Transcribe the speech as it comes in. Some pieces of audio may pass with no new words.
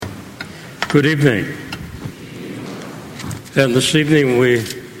Good evening. And this evening we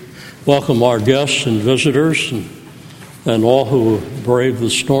welcome our guests and visitors and all who braved the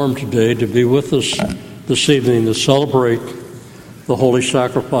storm today to be with us this evening to celebrate the holy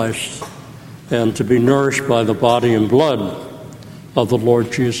sacrifice and to be nourished by the body and blood of the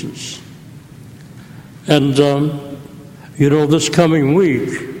Lord Jesus. And, this coming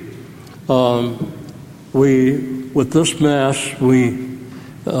week, with this Mass, we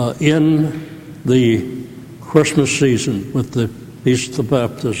in the Christmas season with the Feast of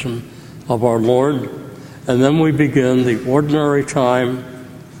Baptism of our Lord, and then we begin the ordinary time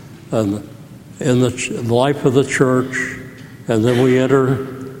in the life of the church, and then we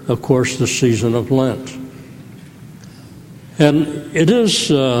enter, of course, the season of Lent. And it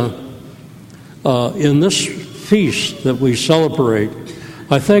is in this feast that we celebrate,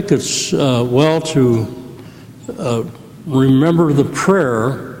 I think it's well to remember the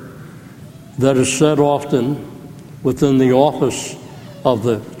prayer that is said often within the office of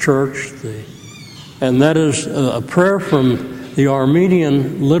the church, and that is a prayer from the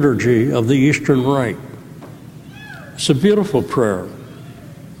Armenian liturgy of the Eastern Rite. It's a beautiful prayer.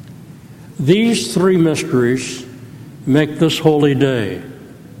 These three mysteries make this holy day.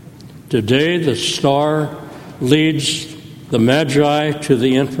 Today the star leads the Magi to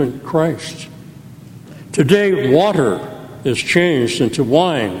the infant Christ. Today water is changed into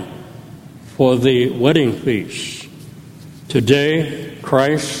wine for the wedding feast. Today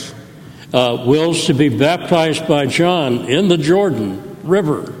Christ wills to be baptized by John in the Jordan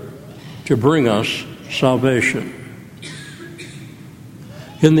River to bring us salvation.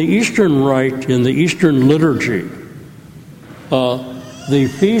 In the Eastern Rite, in the Eastern liturgy, the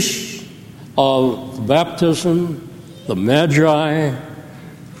feasts of baptism, the Magi,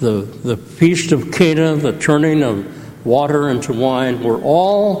 the Feast of Cana, the turning of water into wine, were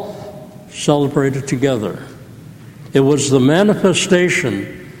all celebrated together. It was the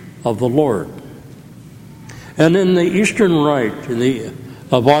manifestation of the Lord. And in the Eastern Rite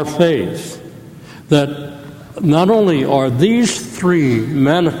of our faith, that not only are these three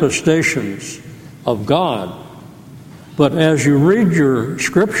manifestations of God, but as you read your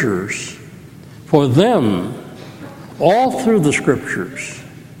scriptures, for them, all through the scriptures,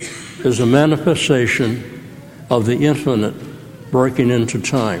 is a manifestation of the infinite breaking into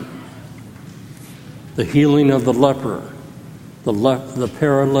time. The healing of the leper, the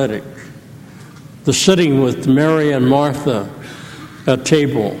paralytic, the sitting with Mary and Martha at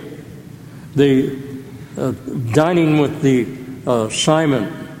table, the dining with the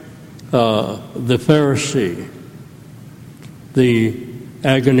Simon, the Pharisee, the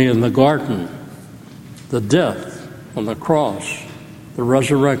agony in the garden, the death on the cross, the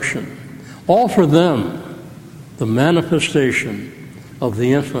resurrection, all for them, the manifestation of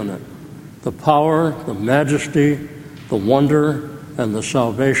the infinite, the power, the majesty, the wonder, and the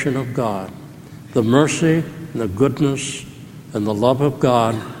salvation of God, the mercy and the goodness and the love of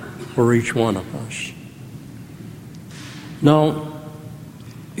God for each one of us. Now,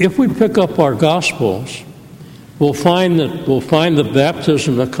 if we pick up our Gospels, we'll find the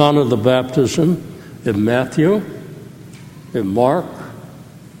baptism, the account of the baptism in Matthew, in Mark,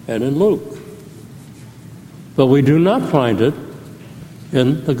 and in Luke. But we do not find it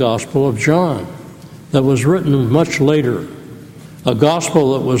in the Gospel of John, that was written much later. A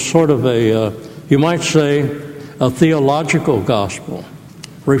gospel that was sort of you might say, a theological gospel,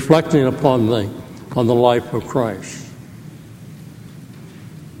 reflecting upon the life of Christ.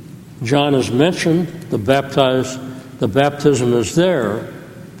 John is mentioned, the baptism is there,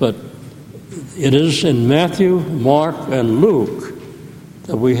 but it is in Matthew, Mark, and Luke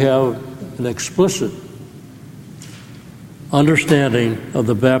that we have an explicit understanding of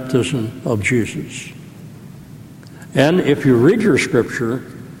the baptism of Jesus. And if you read your scripture,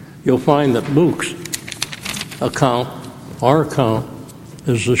 you'll find that Luke's account, our account,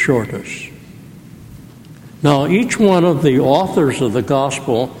 is the shortest. Now, each one of the authors of the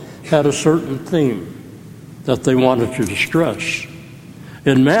gospel had a certain theme that they wanted to stress.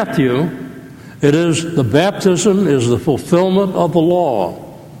 In Matthew, it is the baptism is the fulfillment of the law.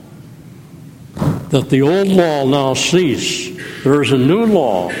 That the old law now cease. There is a new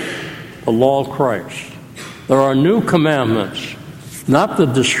law, the law of Christ. There are new commandments, not the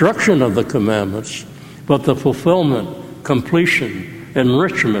destruction of the commandments, but the fulfillment, completion,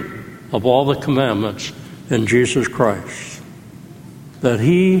 enrichment of all the commandments in Jesus Christ. That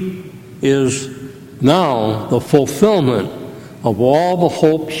He is now the fulfillment of all the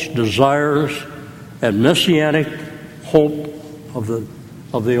hopes, desires, and messianic hope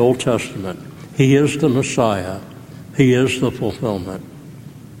of the Old Testament. He is the Messiah. He is the fulfillment.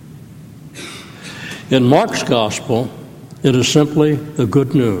 In Mark's gospel, it is simply the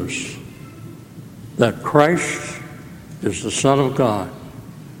good news that Christ is the Son of God,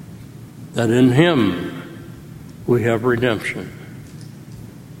 that in him we have redemption.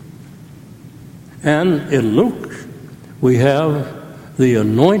 And in Luke, we have the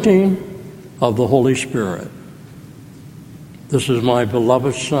anointing of the Holy Spirit. This is my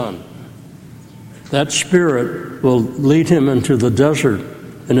beloved Son. That Spirit will lead him into the desert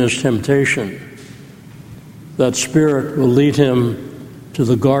in his temptation. That Spirit will lead him to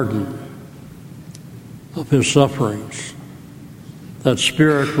the garden of his sufferings. That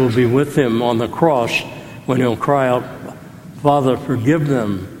Spirit will be with him on the cross when he'll cry out, Father, forgive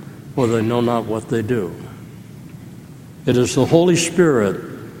them, for they know not what they do. It is the Holy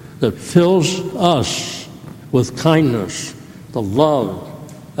Spirit that fills us with kindness, the love,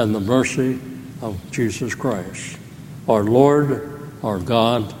 and the mercy of Jesus Christ, our Lord, our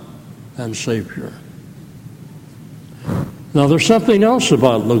God, and Savior. Now, there's something else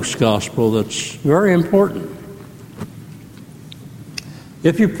about Luke's gospel that's very important.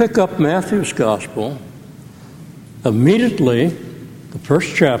 If you pick up Matthew's gospel, immediately, the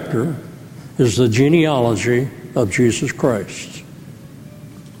first chapter is the genealogy of Jesus Christ.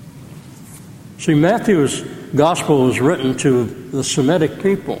 See, Matthew's gospel was written to the Semitic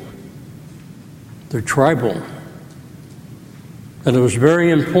people. They're tribal. And it was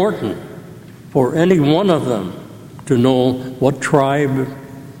very important for any one of them to know what tribe,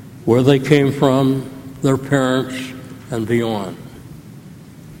 where they came from, their parents, and beyond.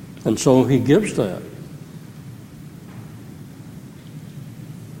 And so he gives that.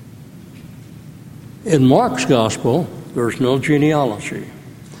 In Mark's gospel, there's no genealogy.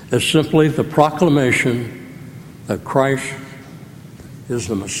 It's simply the proclamation that Christ is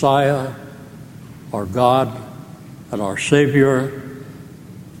the Messiah, our God, and our Savior,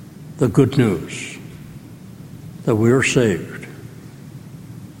 the good news that we are saved.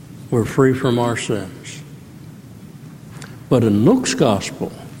 We're free from our sins. But in Luke's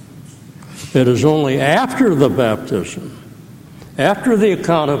gospel, it is only after the baptism, after the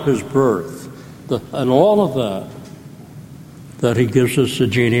account of his birth, and all of that, that he gives us the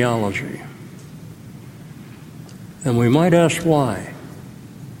genealogy. And we might ask why.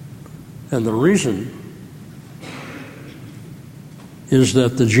 And the reason is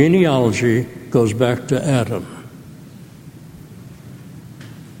that the genealogy goes back to Adam.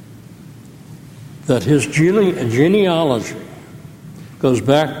 That his genealogy goes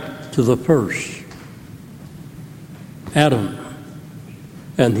back to the first, Adam.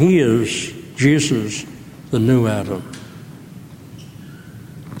 And he is Jesus, the new Adam.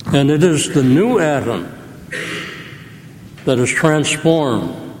 And it is the new Adam that is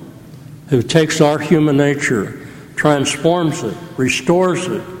transformed, who takes our human nature, transforms it, restores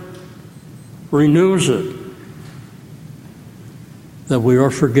it, renews it, that we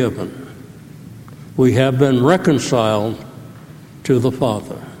are forgiven. We have been reconciled to the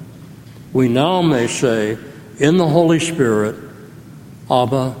Father. We now may say, in the Holy Spirit,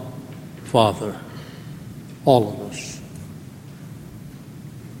 Abba, Father, all of us.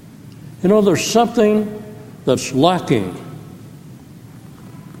 You know, there's something that's lacking.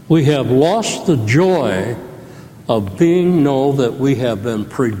 We have lost the joy of know that we have been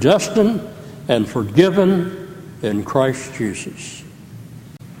predestined and forgiven in Christ Jesus.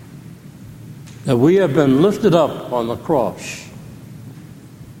 That we have been lifted up on the cross,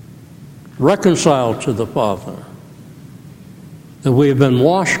 reconciled to the Father. That we have been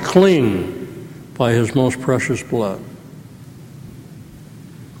washed clean by his most precious blood.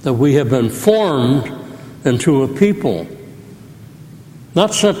 That we have been formed into a people,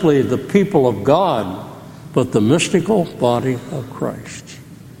 not simply the people of God, but the mystical body of Christ.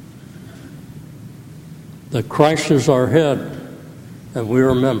 That Christ is our head, and we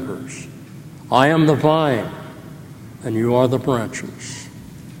are members. I am the vine, and you are the branches.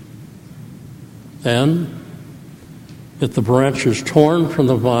 And if the branch is torn from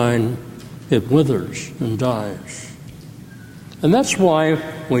the vine, it withers and dies. And that's why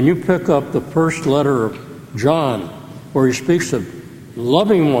when you pick up the first letter of John, where he speaks of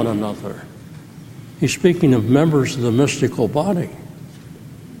loving one another, he's speaking of members of the mystical body.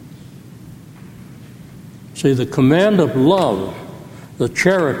 See, the command of love, the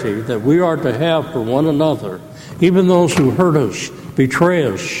charity that we are to have for one another, even those who hurt us, betray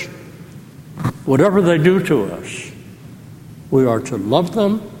us, whatever they do to us, we are to love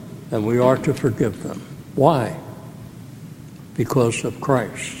them and we are to forgive them. Why? Because of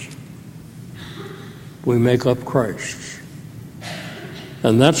Christ. We make up Christ.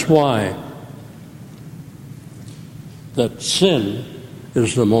 And that's why that sin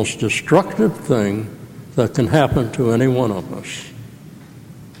is the most destructive thing that can happen to any one of us.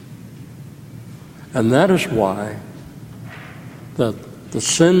 And that is why that the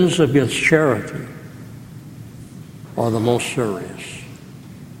sins against charity are the most serious,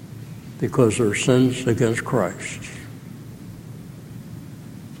 because they're sins against Christ.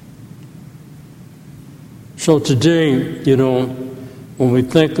 So today, when we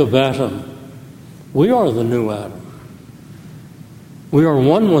think of Adam, we are the new Adam. We are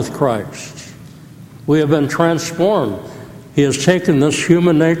one with Christ. We have been transformed. He has taken this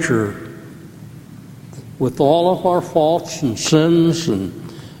human nature with all of our faults and sins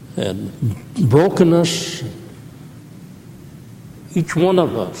and brokenness. Each one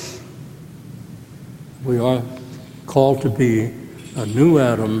of us, we are called to be a new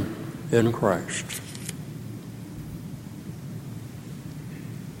Adam in Christ.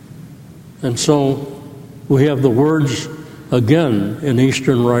 And so we have the words again in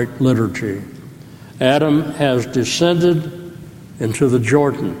Eastern Rite liturgy. Adam has descended into the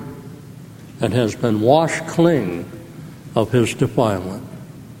Jordan and has been washed clean of his defilement.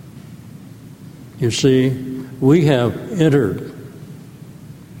 You see, we have entered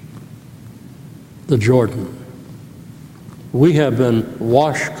the Jordan. We have been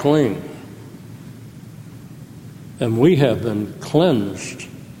washed clean, and we have been cleansed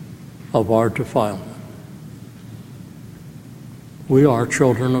of our defilement. We are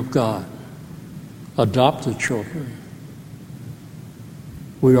children of God, adopted children.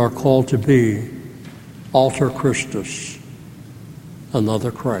 We are called to be alter Christus,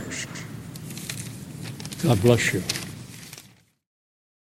 another Christ. God bless you.